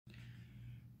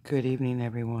Good evening,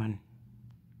 everyone.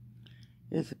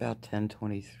 It is about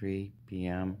 10:23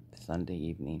 p.m. Sunday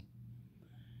evening,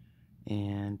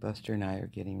 and Buster and I are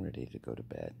getting ready to go to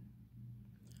bed.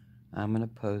 I'm going to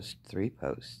post 3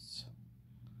 posts,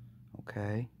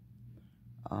 okay?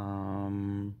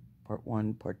 Part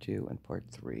 1, Part 2, and Part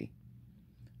 3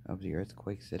 of the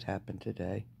earthquakes that happened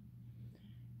today.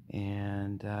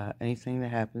 And anything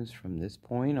that happens from this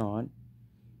point on,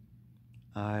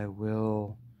 I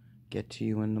will get to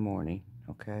you in the morning,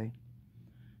 okay?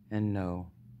 And no,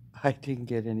 I didn't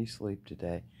get any sleep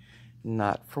today.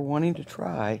 Not for wanting to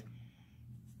try.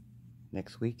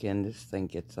 Next weekend, this thing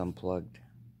gets unplugged.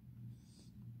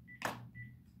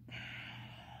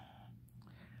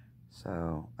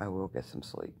 So, I will get some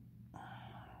sleep.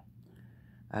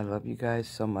 I love you guys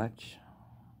so much.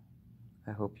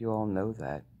 I hope you all know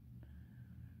that.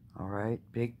 Alright?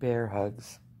 Big bear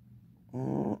hugs.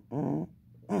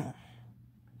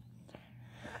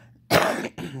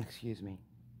 Excuse me.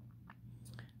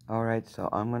 Alright, so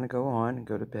I'm going to go on and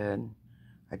go to bed.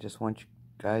 I just want you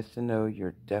guys to know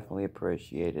you're definitely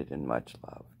appreciated and much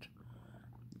loved.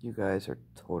 You guys are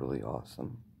totally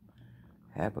awesome.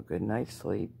 Have a good night's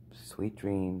sleep, sweet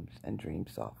dreams, and dream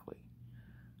softly.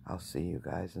 I'll see you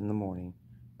guys in the morning,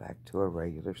 back to a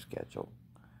regular schedule.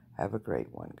 Have a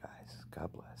great one, guys.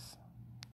 God bless.